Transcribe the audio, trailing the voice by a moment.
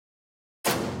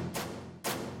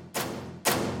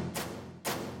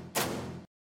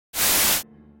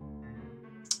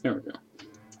There we go.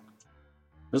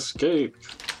 Escape.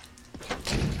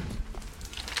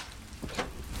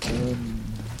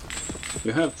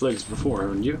 You have played this before,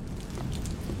 haven't you?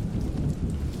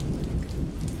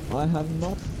 I have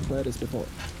not played this before.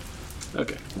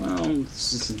 Okay, well,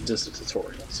 this is just a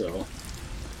tutorial, so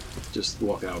just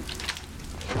walk out.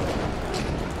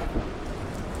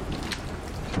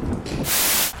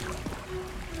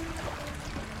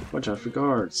 Watch out for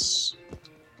guards.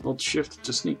 Hold shift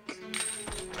to sneak.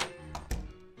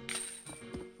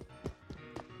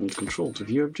 Hold control to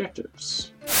view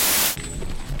objectives.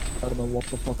 I don't know what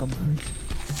the fuck I'm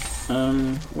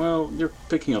doing. Well, you're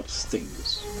picking up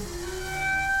things.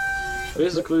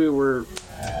 Basically, we're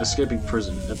escaping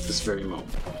prison at this very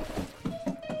moment.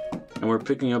 And we're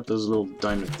picking up those little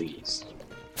diamond thingies.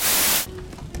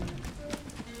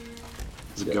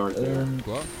 There's a guard there.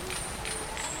 Quoi?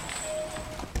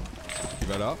 Tu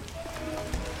vas là?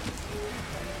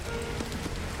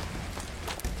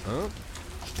 Hein?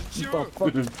 What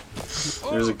the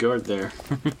fuck? There's a guard there.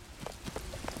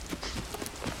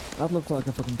 That looks like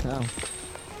a fucking cow.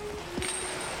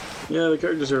 Yeah, the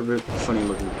characters are a bit funny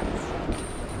looking.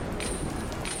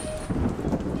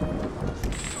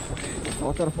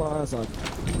 What kind of fire is that?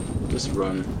 Just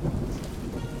run.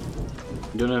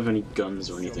 You don't have any guns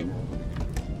or anything.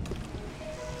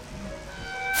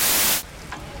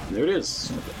 There it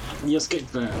is. The escape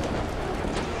van.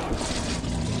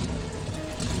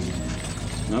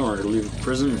 Now we're gonna leave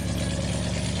prison.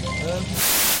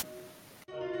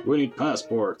 We need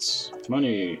passports,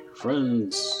 money,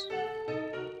 friends.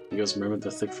 You guys remember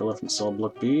the thick fella from cell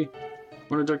block B?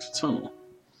 We're in a dark tunnel.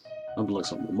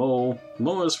 Unblocks on the mole. The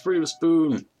mole is free to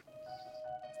spoon.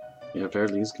 Yeah,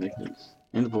 apparently he's connected.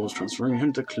 Interpol is transferring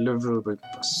him to Clever by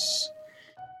bus.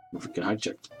 If we can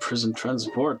hijack the prison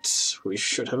transport, we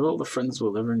should have all the friends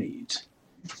we'll ever need.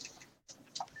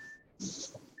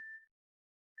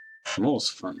 The mole's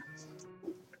fun.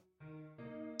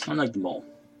 I like the mole.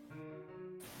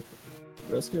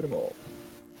 Rescue them all.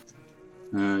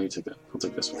 You take that. I'll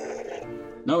take this one.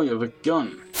 No, you have a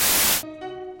gun.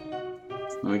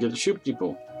 Now we get to shoot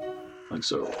people. Like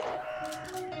so.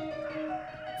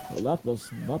 Well, that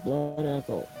was not bloody at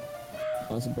all.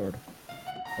 That's a bird.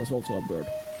 That's also a bird.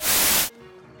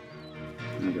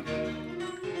 There we go.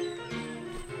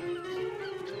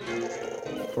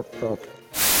 Fuck.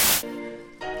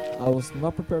 I was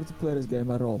not prepared to play this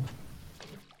game at all.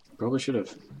 Probably should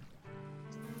have.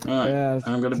 Alright, Yeah,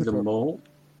 I'm gonna be the mole.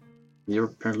 You're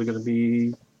apparently gonna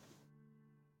be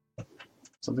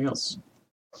something else.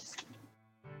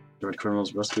 Direct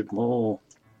criminals rescued mole.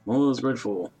 Mole is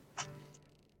grateful.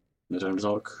 No time to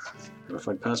talk. Gotta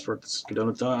find passports. Get on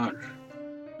the dodge.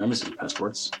 Embassy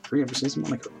passports. 3 embassies in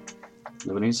Monaco.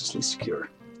 Lebanese is least secure.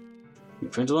 You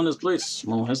find to London's place.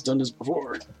 Mole has done this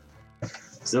before.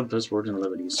 Still passport in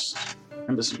Lebanese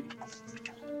embassy.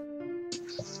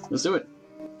 Let's do it.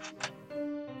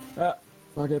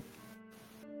 Fuck it.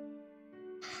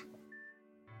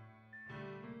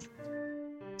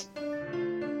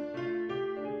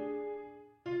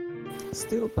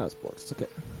 Still passports, okay.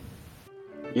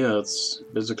 Yeah, it's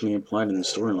basically implied in the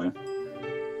storyline.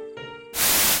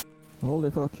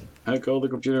 Holy fuck. Hack all the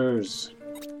computers.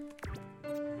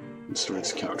 Destroy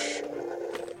its couch.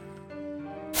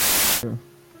 Sure.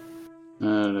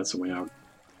 That's a way out.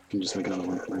 You can just make another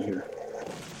one right here.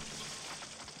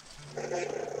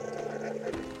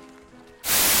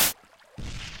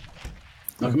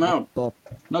 Knock him out! Stop.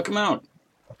 Knock him out!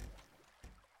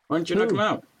 Why don't you knock him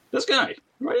out? This guy!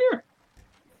 Right here!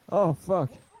 Oh, fuck.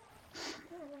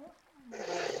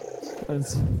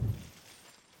 That's...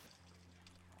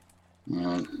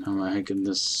 How am I hacking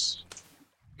this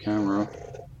camera?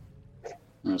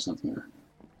 There's nothing there.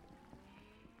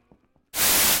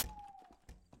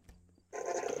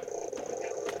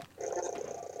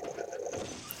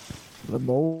 The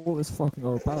mole is fucking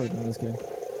overpowered in this game.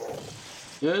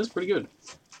 Yeah, it's pretty good.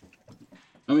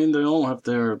 I mean, they all have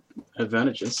their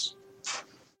advantages.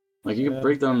 Like, you can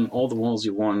break down all the walls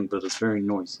you want, but it's very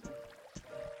noisy.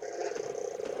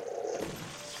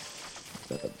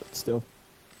 But still.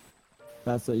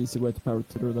 That's the easy way to power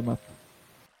through the map.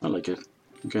 I like it.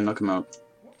 Okay, knock him out.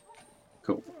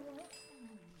 Cool.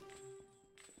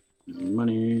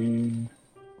 Money.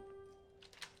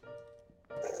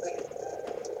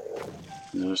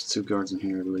 And there's 2 guards in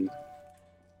here, I believe.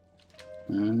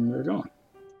 And they're gone.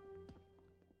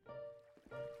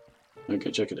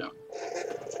 Okay, check it out.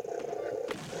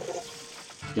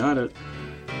 Got it.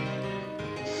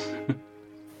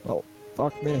 Oh,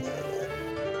 fuck me.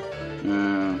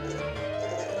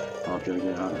 I'll have to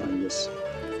get out of this.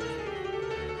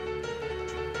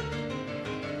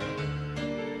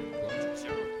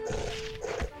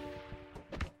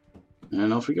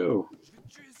 And off we go.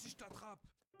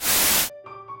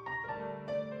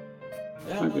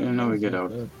 Yeah, Okay, now we get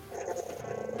out.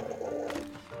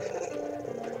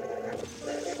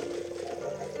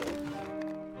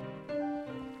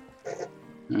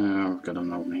 I've got a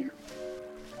mountain here.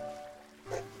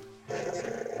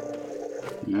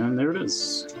 And there it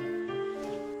is.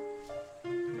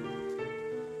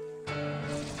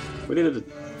 We did it.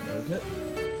 Okay.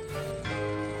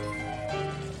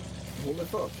 Holy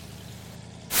fuck.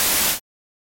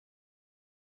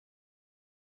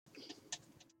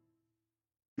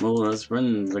 Well, as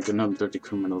friends, like another 30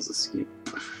 criminals escape.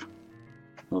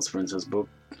 Those friends has boat.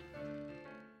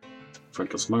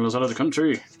 Franco smuggles out of the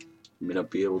country. May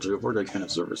not be able to afford that kind of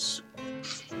service.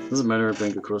 Doesn't matter if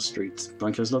bank across the street.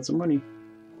 Bank has lots of money.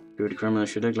 Dirty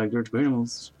criminals should act like dirty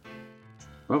criminals.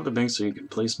 Rob the bank so you can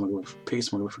pay smuggler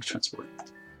for transport.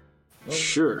 Well,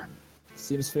 Sure.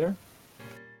 seems fair.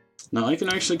 Now I can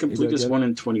actually complete this one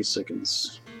in 20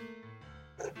 seconds.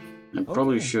 I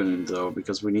probably shouldn't though,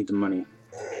 because we need the money,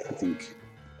 I think.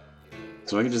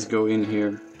 So I can just go in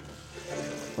here.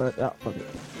 But yeah, fuck it.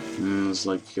 And there's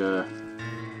like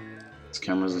it's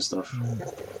cameras and stuff.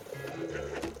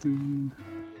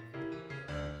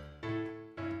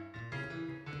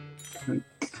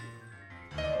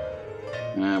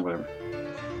 Whatever.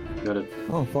 Got it.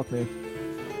 Oh, fuck me.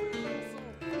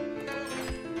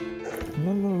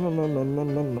 La la la la la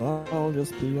la la, I'll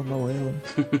just be on my way.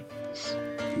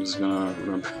 I'm just gonna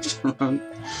run around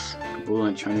Kabul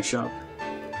and China shop.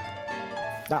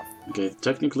 Ah. Okay,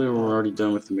 technically we're already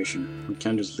done with the mission. We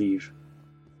can't just leave.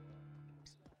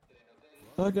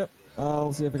 Okay,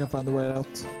 I'll see if I can find a way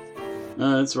out.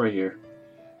 It's right here.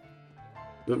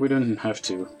 But we don't have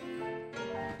to.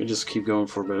 We just keep going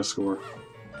for a better score.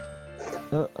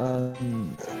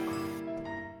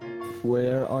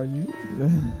 Where are you?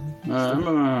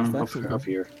 I'm up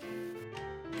here.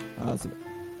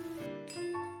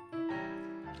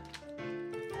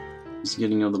 Just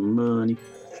getting all the money.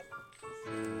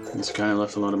 Just kind of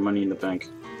left a lot of money in the bank.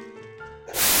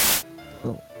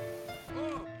 Oh.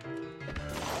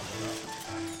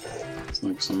 It's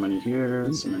like some money here,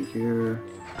 some money here,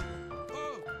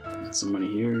 and some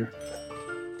money here.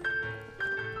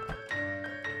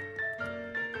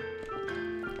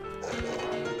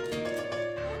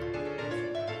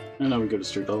 And now we go to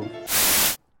street level.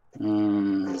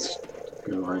 Let's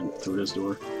go right through this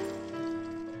door.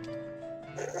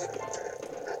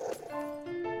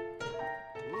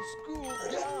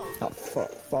 Oh,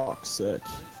 fuck's sake.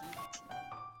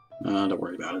 Don't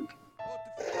worry about it.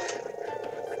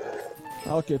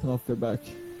 I'll keep off your back.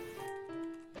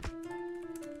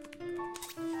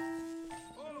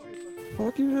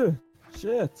 Fuck you!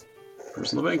 Shit!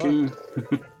 Personal banking!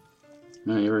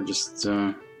 You're just,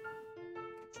 the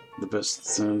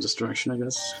best distraction, I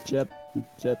guess. Shit.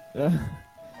 Yeah.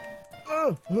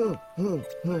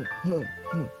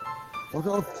 Fuck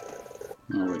off!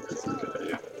 Oh wait, that's not a good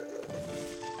idea.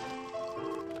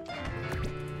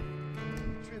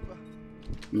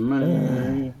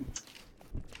 Money!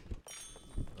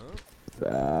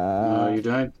 Oh, you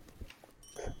died?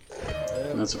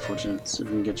 That's unfortunate. So we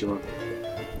can get you up.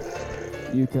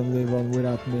 You can live on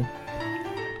without me.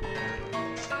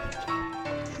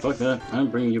 Fuck that.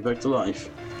 I'm bringing you back to life.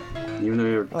 Even though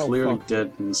you're clearly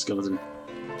dead in the skeleton.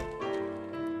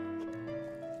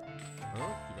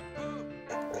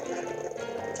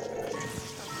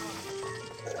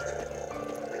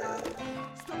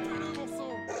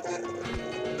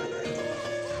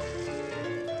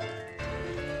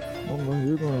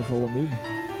 You're gonna follow me.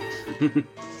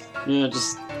 Yeah,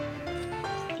 just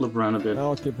flip around a bit.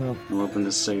 I'll keep him up. We'll open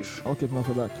this safe. I'll keep him off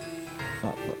your back.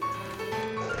 Ah, fuck.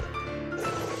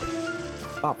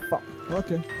 Ah, fuck.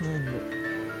 Okay.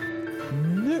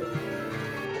 No.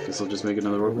 Guess I'll just make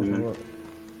another opening then.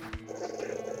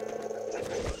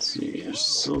 Let's see, there's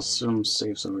still some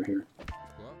safes over here.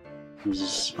 There's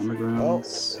this underground.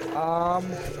 Oh,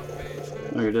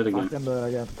 you're dead again. I can do it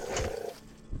again.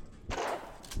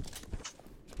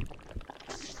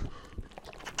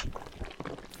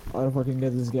 I don't fucking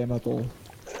get this game at all.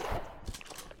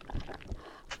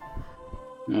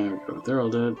 There we go. They're all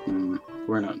dead, and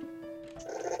we're not.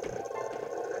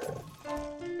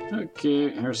 Okay,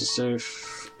 here's the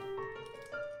safe.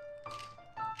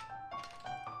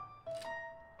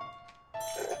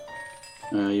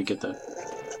 You get that.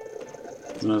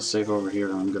 There's another safe over here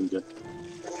that I'm gonna get.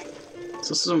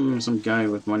 So some guy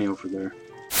with money over there.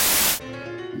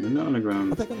 And then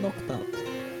underground. I think I'm knocked out.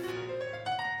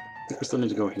 I think we still need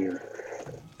to go here.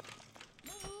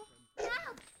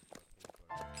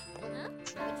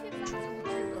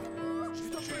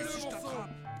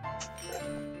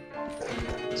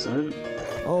 Is that it?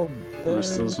 Oh,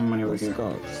 There's still some money over here.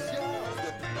 Scots.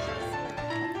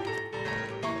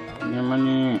 Yeah,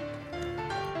 money.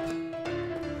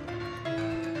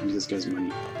 Use this guy's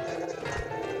money.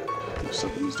 Just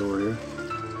open this door here.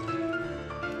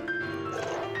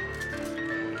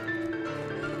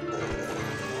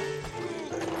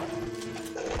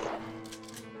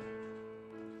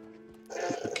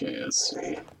 Okay, let's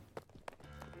see.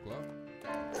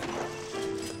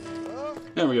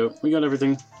 There we go. We got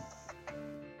everything.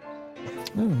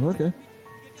 Oh, okay.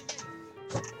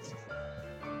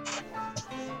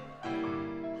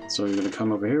 So you're gonna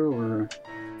come over here, or?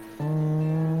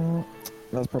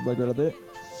 That's probably a good idea.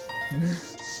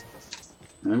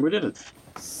 And we did it.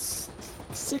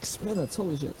 6 minutes,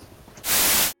 holy shit.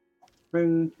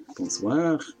 Ring.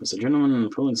 Bonsoir. Mr. Gentleman,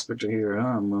 Pool Inspector here.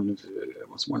 I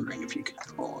was wondering if you could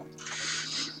call.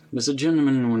 Mr.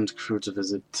 Gentleman wants crew to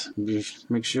visit.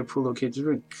 Make sure pool okay to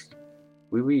drink.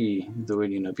 Oui, though it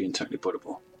may not be entirely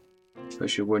potable. I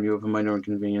should warn you of a minor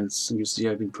inconvenience. You see,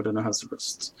 I've been put on a house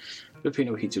arrest. But pay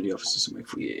no heed to the officers in my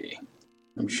foyer.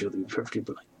 I'm sure they'll be perfectly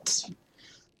polite.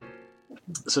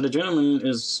 So the gentleman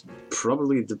is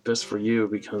probably the best for you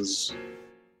because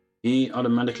he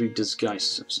automatically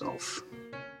disguised himself.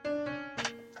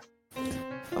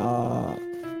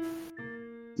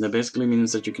 That basically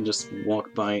means that you can just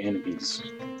walk by enemies.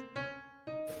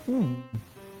 With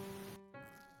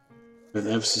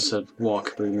emphasis said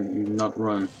walk, but you not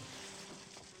run.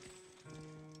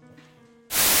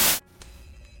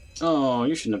 Oh,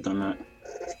 you shouldn't have done that.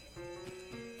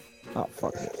 Oh,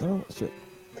 fuck. Oh, shit.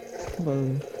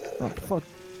 Hello. Oh, fuck.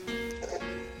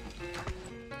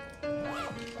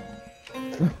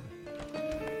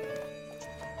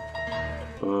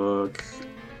 Fuck.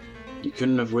 You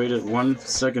couldn't have waited 1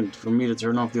 second for me to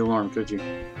turn off the alarm, could you?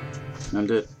 I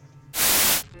did.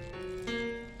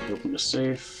 Open the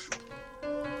safe.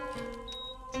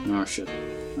 Oh shit.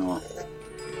 Oh well.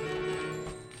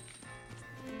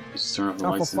 Just turn off the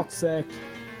Oh, for lights. fuck's sake.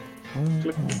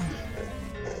 Click.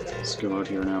 Let's go out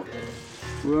here now.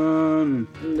 Run!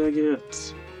 Leg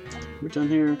it! We're done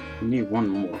here. We need one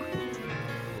more.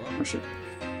 Oh shit.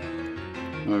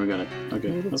 Oh, we got it.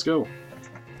 Okay, let's go.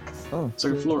 Oh,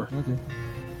 Second floor. Okay.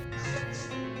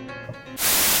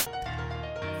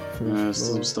 There's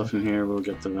some stuff in here, we'll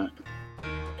get to that.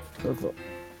 Perfect.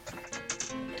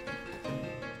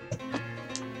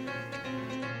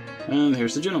 And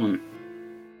here's the gentleman.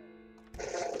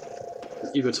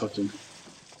 You go talk to him.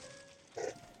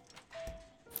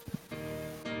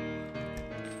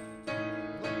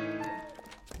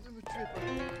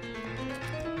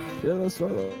 Yeah, that's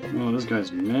right. Oh, this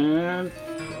guy's mad.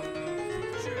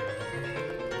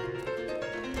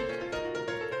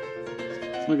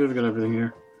 Okay, we got everything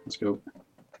here. Let's go.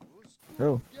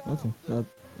 Oh, okay.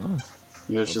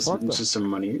 Yeah, it's just some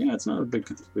money. Yeah, it's not a big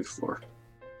floor.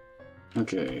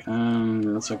 Okay,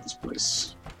 let's check this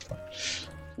place.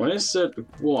 When I said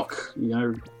walk, yeah,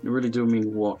 I really do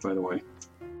mean walk, by the way.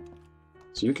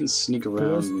 So you can sneak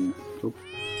around. And, oh.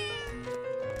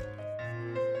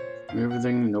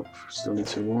 Everything. Nope. Still need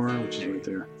 2 more, which is right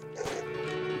there.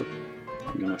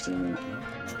 I'm gonna have to.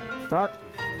 Fuck.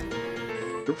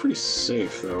 You're pretty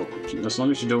safe, though. As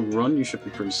long as you don't run, you should be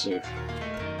pretty safe.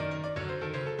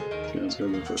 Okay, let's go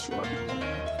to the first floor.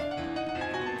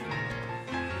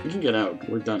 We can get out.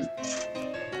 We're done.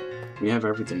 We have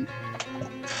everything.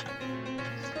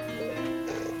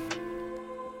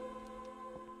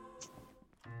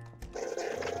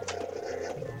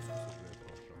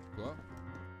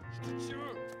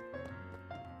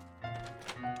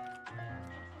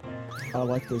 I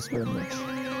like this very much.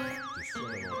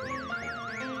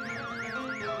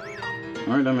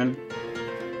 Alright, I'm in.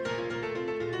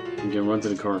 You can run to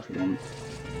the car if you want.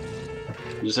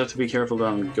 You just have to be careful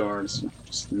down guards,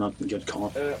 just not get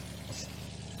caught. So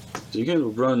you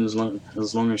can run as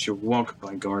long as you walk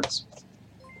by guards.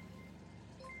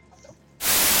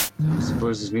 I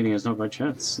suppose this meeting is not by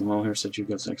chance. The law here said you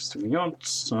got access to a yacht,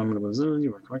 so I'm gonna Brazil,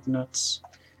 you were correct in that.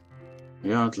 The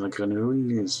yacht, like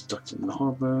Granui, is docked in the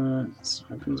harbor. So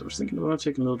happens. I was thinking about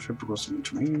taking a little trip across the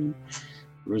Mediterranean.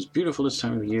 It was beautiful this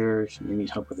time of year. You need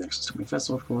help with access to my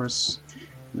vessel, of course,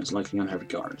 and it's likely on heavy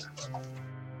guard.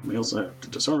 We also have to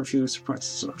disarm a few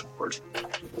surprises afterward.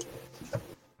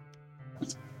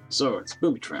 So it's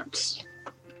booby trapped.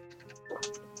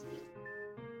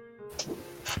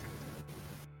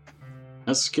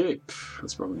 Escape.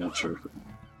 That's probably not true. But...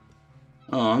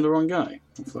 oh, I'm the wrong guy.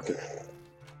 Oh, fuck it.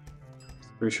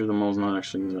 Pretty sure the mole's not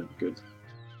actually that good.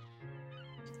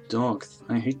 Dog.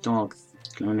 I hate dogs.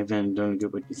 Can even don't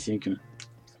get what you're thinking.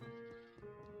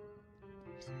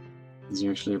 Does he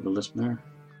actually have a lisp there?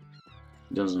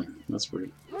 He doesn't. That's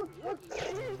weird.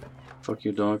 Fuck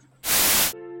you, dog.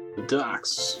 The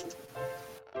docks.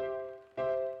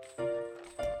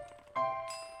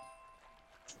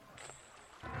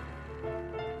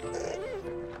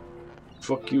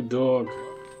 Fuck you, dog.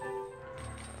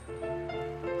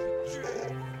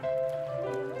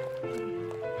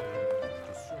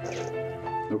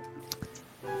 Nope.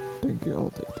 Thank you, I'll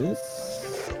take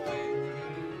this.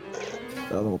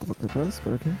 I don't know what the fuck the price,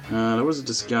 but okay. That was a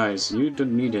disguise. You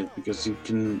don't need it because you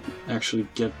can actually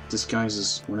get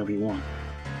disguises whenever you want.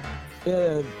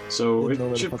 Yeah, So didn't know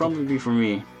where it the should fuck probably be for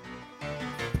me.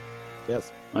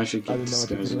 yes. I should I get didn't know what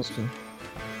to pick up, disguises.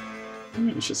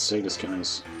 so. I should say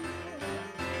disguise.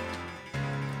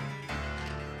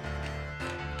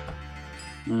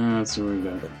 Let's see what we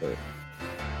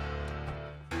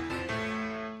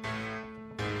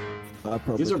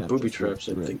got. These are booby traps,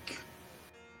 I think.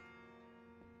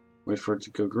 Wait for it to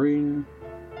go green.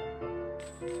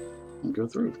 And go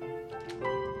through.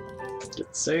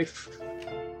 Get safe.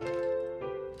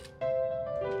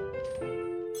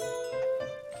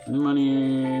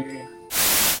 Money.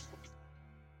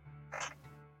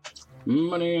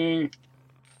 Money.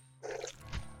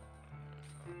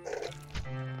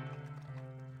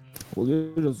 Will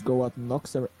you just go out and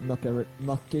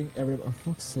knocking everyone? Oh,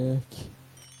 fuck's sake.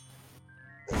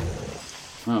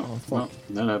 Oh, fuck. well,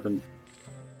 that happened.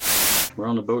 We're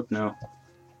on the boat now.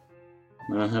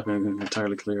 Not happening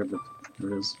entirely clear, but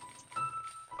there it is.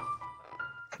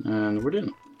 And we're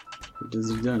done.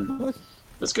 We're done. What?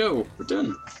 Let's go! We're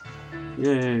done!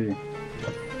 Yay!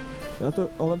 That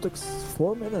only took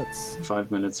 4 minutes.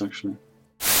 5 minutes, actually.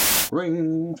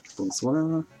 Ring!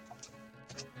 Bonsoir!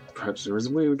 Perhaps there is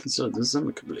a way we can settle this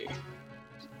amicably.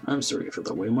 I'm sorry for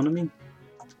the way, mon ami.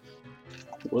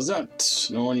 What was that?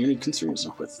 No one you need to concern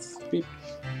yourself with. Beep.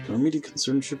 Your immediate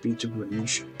concern should be to bring the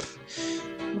ship.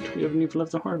 What do we have any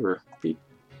left to harbor? Beep.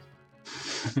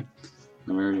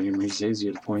 I'm already hazy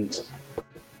at the point.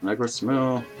 Niagara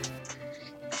smell.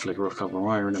 Flicker of copper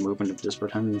wire and a movement of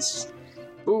disparate hands.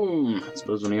 Boom! I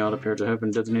suppose when the yacht appeared to have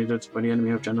been detonated by the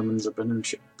enemy of gentlemen's abandoned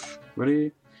ship.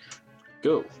 Ready?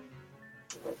 Go!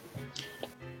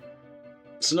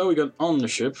 So now we got on the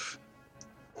ship.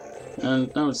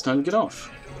 And now it's time to get off.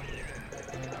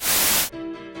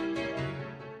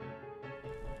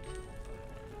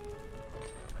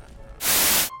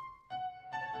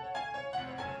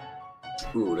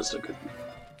 Ooh, that's not good.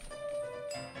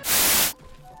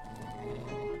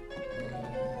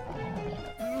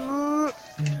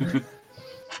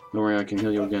 Don't worry, I can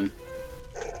heal you again.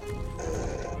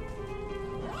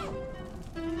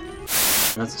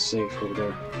 That's a safe over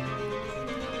there.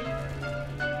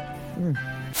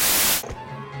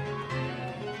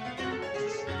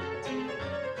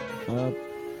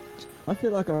 I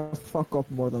feel like I fuck up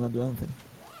more than I do anything.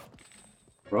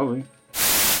 Probably.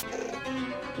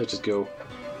 Let's just go.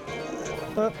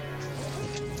 I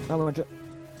want you.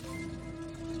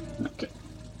 Okay.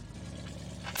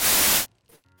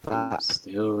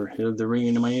 Still hit the ring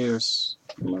into my ears.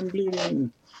 I'm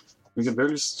bleeding. We can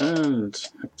barely stand.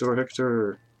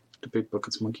 Hector. The big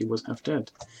bucket's monkey was half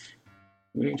dead.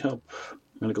 We need help.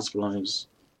 Medical supplies.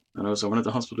 I know someone at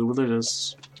the hospital with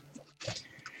this.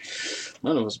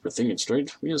 None of us were thinking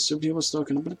straight. We assumed he was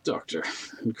talking about a doctor.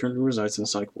 He currently resides in the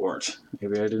psych ward.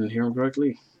 Maybe I didn't hear him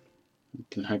correctly. We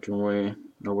can hack our way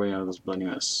out of this bloody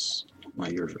mess. My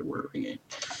ears were ringing.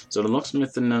 So the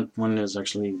locksmith in that one is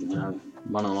actually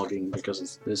monologuing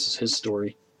because this is his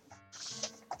story.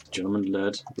 The gentleman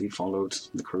led, we followed.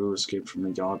 The crew escaped from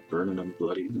the yacht, burning and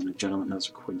bloody, and the gentleman has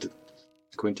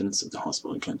acquaintance at the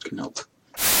hospital and claims can help.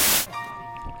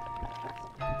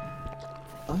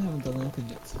 I haven't done anything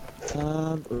yet.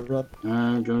 Run.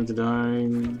 I'm going to die.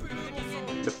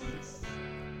 Yep.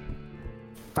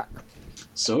 Fuck.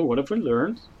 So, what have we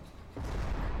learned?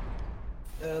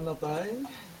 Not dying.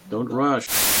 Don't rush.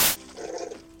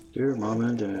 Dear mom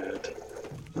and dad,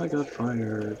 I got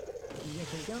fired.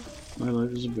 My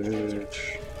life is a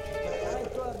bitch.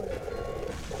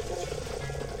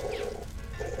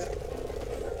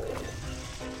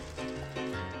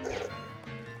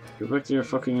 Go back to your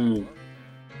fucking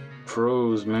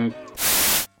pros, mate.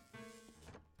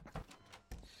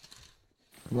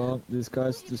 Come on, these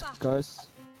guys.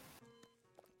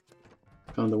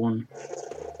 Found the one.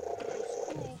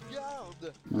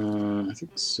 I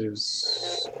think it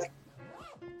saves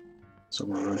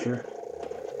somewhere around here.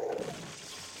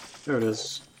 There it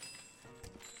is.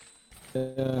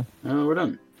 Yeah. We're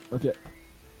done. Okay.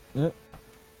 Yep.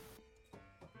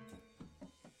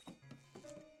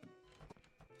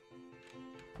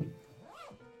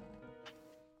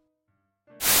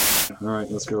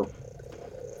 Alright, let's go.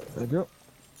 There you go.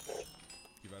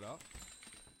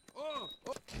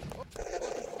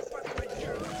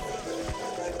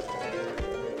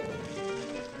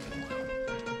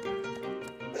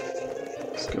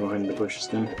 Go ahead in the bushes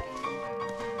then.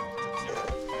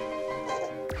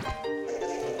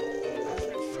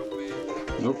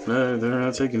 Nope, they're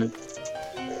not taking it.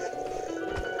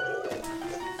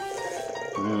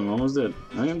 I'm almost dead.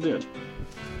 I am dead.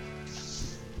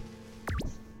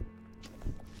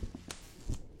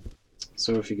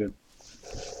 So if you could...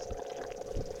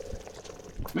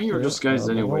 I mean, you're disguised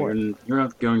anyway, and you're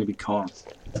not going to be caught.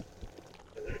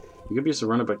 You could be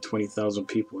surrounded by 20,000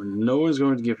 people, and no one's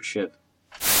going to give a shit.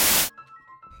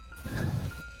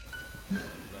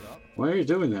 Why are you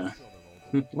doing that?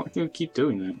 Why do you keep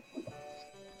doing that?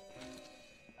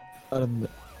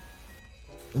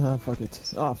 Fuck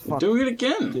it. Ah, fuck. Do it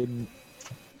again! Didn't...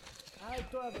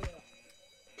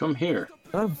 Come here.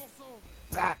 Fuck.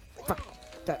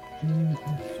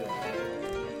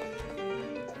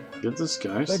 Get this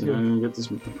guy, so then get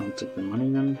this... I'll take the money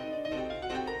then.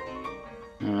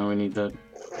 We need that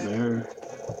there.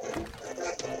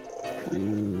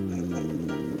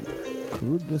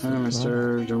 Hi,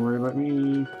 mister, don't worry about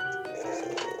me.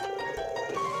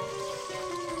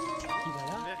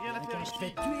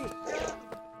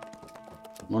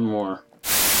 One more.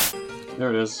 There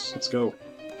it is. Let's go.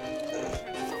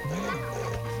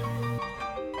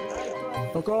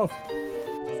 Fuck off!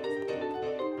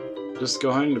 Just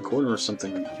go hide in the corner or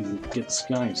something and get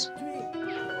disguised.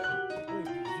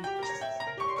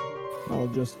 I'll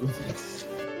just do this.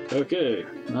 Okay,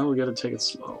 now we gotta take it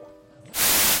slow.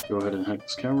 Go ahead and hack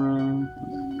this camera, and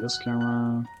then this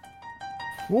camera.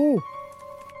 Woo!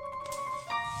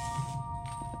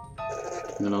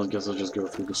 And then I guess I'll just go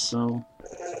through the cell.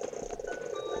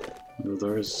 Oh,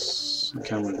 there's a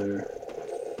camera there.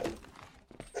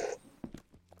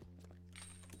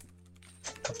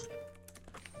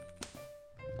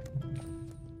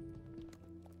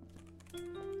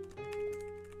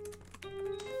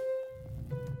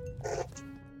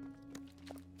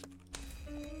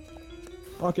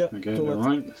 Okay, never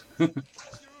mind.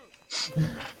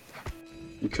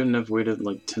 You couldn't have waited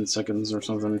like 10 seconds or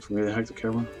something for me to hack the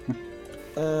camera?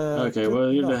 Okay,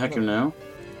 well, you're the hacker now.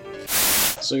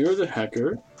 So you're the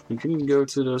hacker. You can go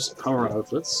to those power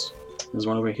outlets. There's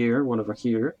one over here, one over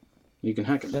here. You can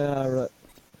hack them. Yeah, right.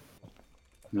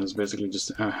 And it's basically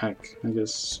just a hack, I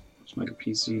guess. Just make a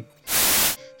PC.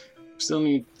 Still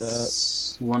need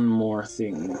one more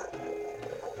thing.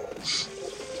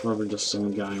 Probably just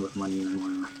some guy with money or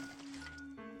whatever.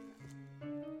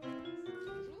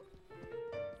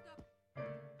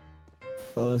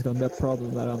 Well, there's gonna be a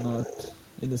problem that I'm not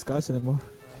in disguise anymore.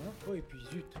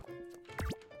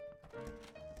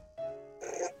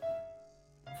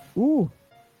 Ooh!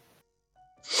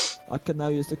 I can now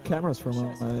use the cameras for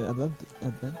my advantage.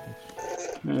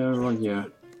 Yeah, well, yeah.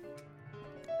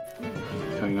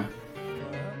 Kinda.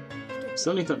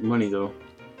 Still need that money though.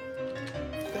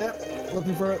 Yep,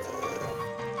 looking for it.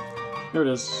 There it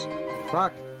is.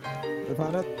 Fuck! You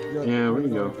found it? Yeah, where do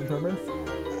we go? Infirmary?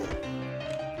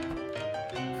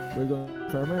 We're going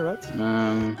infirmary, right?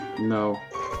 No.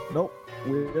 Nope,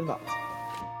 we're not.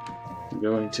 We're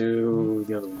going to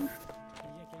the other one.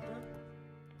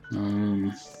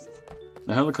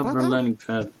 The helicopter landing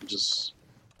pad, just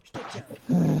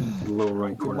lower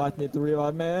right You corner. might need to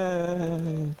revive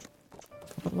me.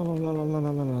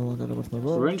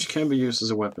 The wrench can be used as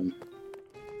a weapon.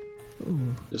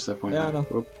 Ooh. Just that point. Yeah, I know.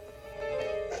 Whoop.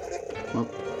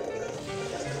 Whoop.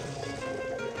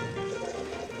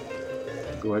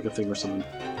 Go hack a thing or something.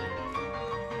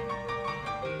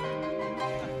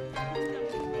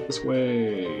 This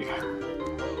way.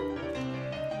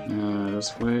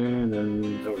 This way, and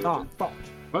then... Oh, fuck.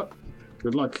 Well,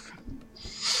 good luck.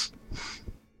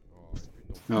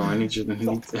 Oh, I need you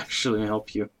to actually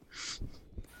help you.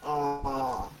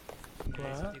 Ah.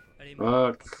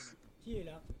 Fuck.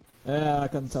 Yeah, I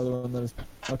can tell when there's...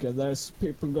 Okay, there's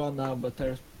people gone now, but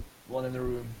there's one in the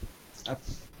room.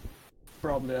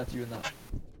 Probably at you now.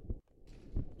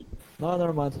 No,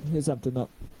 never mind. He's empty now.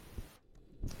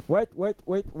 Wait.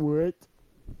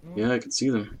 Yeah, I can see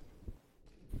them.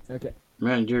 Okay.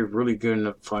 Man, you're really good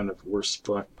enough to find a worse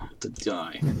spot to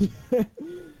die.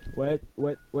 Wait.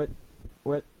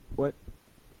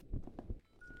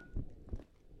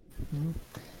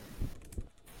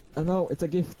 I know, it's a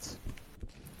gift.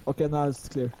 Okay, now it's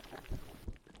clear.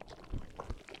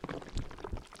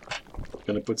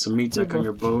 Gonna put some meat back on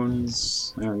your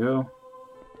bones. There we go.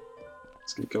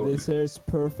 Let's get going. This here is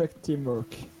perfect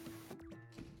teamwork.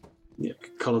 Yeah,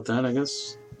 call it that, I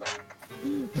guess.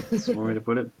 That's one way to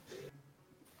put it.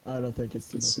 I don't think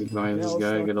it's Let's teamwork. sneak behind this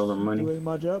guy, get all the money. Doing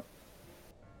my job.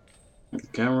 Get the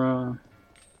camera.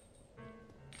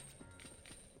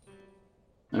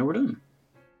 And we're done.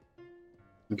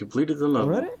 We completed the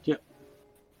level. Already? Yeah.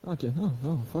 Okay, oh,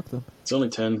 no, fuck them. It's only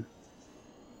 10.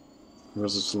 The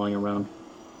rest is lying around.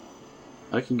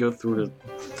 I can go through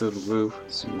the roof,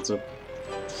 see what's up.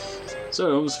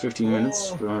 So, almost 15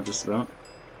 minutes. We're just about.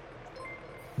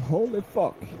 Holy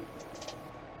fuck.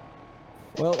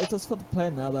 Well, it was fun to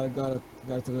play now that I got it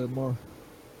a little more.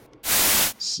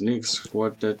 Sneak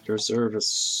squad at your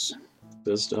service.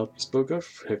 Best help you spoke of.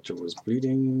 Hector was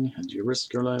bleeding, and you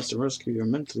risked your lives to rescue your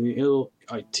mentally ill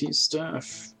IT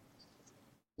staff.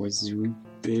 Was you,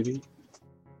 baby?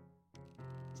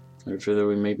 I fear that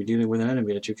we may be dealing with an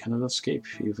enemy that you cannot escape,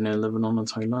 even in Lebanon,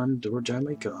 Thailand, or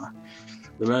Jamaica.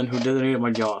 The man who detonated my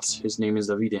yacht, his name is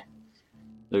Davide.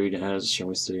 Davide has, shall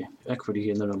we say, equity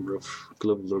in a number of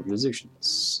global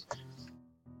organizations.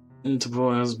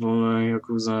 Interpol, Hezbollah,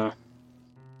 Yakuza.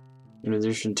 In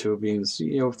addition to being the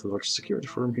CEO of the largest security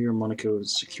firm here in Monaco,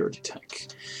 Security Tech.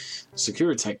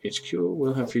 Security Tech HQ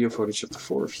will have video footage of the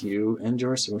four of you, and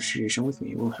your association with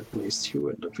me will have placed you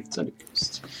at Ludwig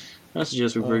Coast. I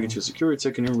suggest we break into Security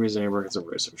Tech and erase any records of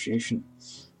our association.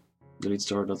 Delete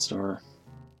star, dot star.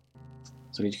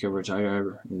 So I need to go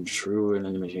retire in true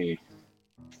anonymity.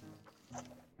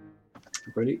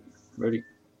 Ready? Ready.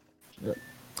 Yep.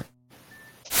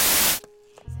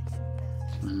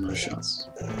 And no shots.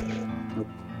 Nope.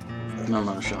 No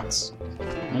amount of shots.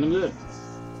 And I'm dead.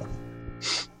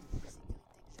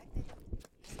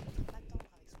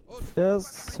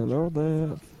 Yes, hello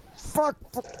there. Fuck!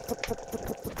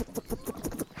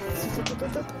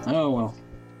 Oh well.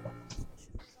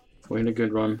 We had a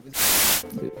good run.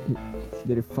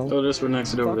 Did he fall? Oh, there's one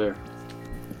next to it over there.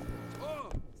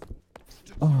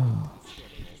 Oh.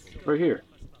 Right here.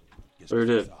 Or it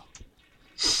did.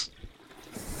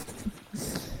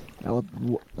 I want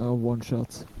one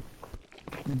shot.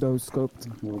 No scoped.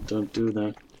 Well, don't do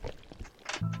that.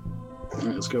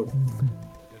 Alright, let's go.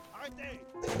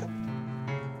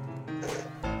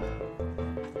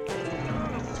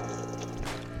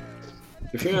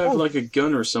 If you have like a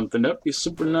gun or something, that'd be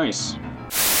super nice.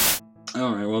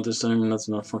 Alright, well this time let's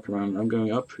not fuck around. I'm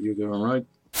going up, you going right.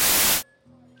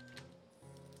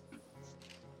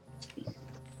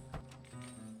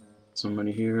 Some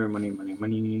money here, money.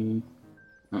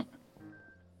 Oh.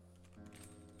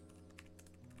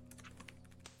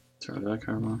 Turn that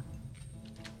camera on.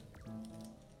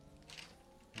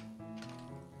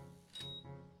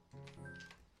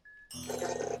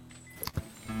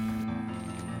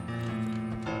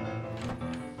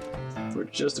 We're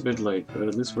just a bit late, but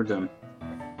at least we're done.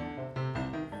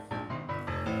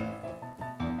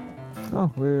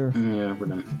 Oh, we're... Yeah, we're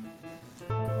done.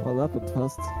 Well, that went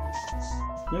fast.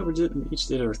 Yeah, each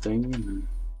did our thing, and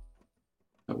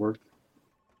that worked.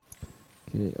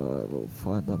 Okay, I will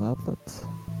find an outlet.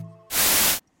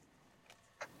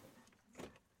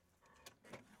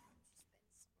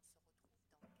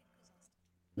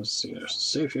 Let's see, there's a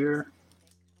safe here.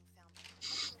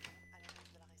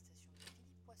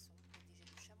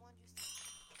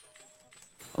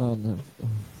 Oh no.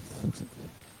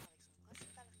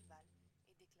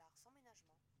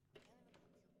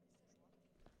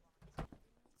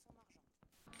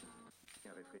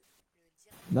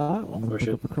 Nah, I'm gonna pick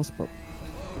up a crossbow.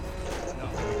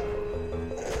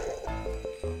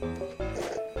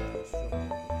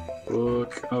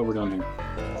 Look, oh, we're down here.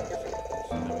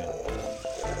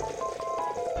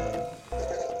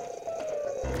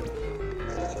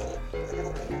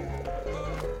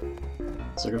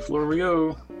 Second floor we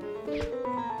go.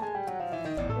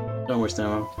 Don't waste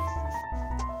ammo.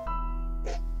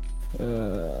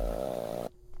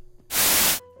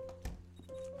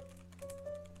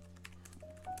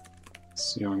 Let's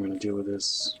see how I'm gonna deal with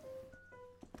this.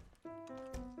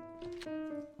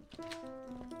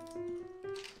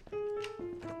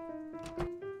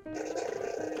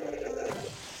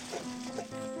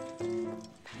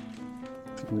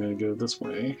 I'm gonna go this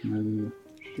way, and then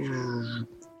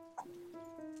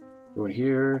go in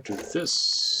here, do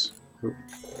this. Oh.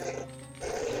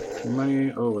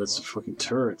 Money. Oh, that's a fucking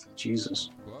turret. Jesus.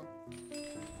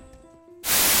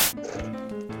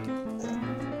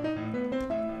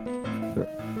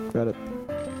 Got it.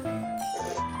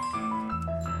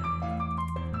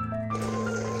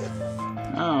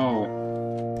 Ow.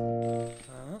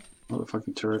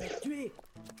 Motherfucking turret.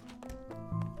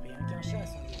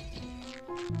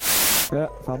 Yeah,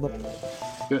 found it.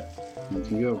 Good. You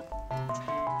can go.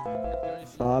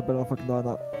 Ah, I better not fucking die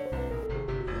now.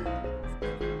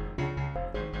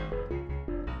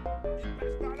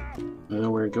 I know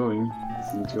where you're going.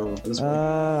 You need to go this way.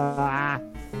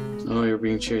 Oh, you're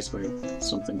being chased by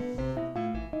something.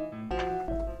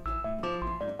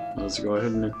 Let's go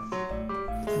ahead and...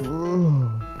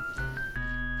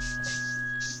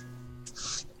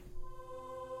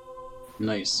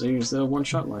 Nice. So you still have one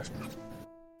shot left.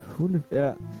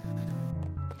 Yeah.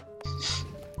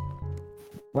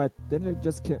 Wait, didn't it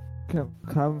just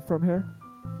come from here?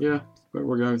 Yeah, but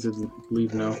we're going to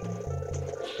leave now.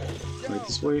 Wait,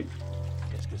 this way.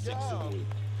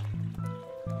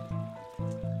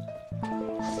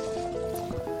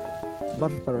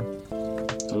 Much better.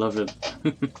 I love it.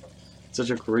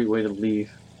 Such a great way to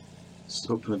leave. Just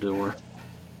open the door,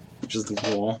 which is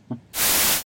the wall.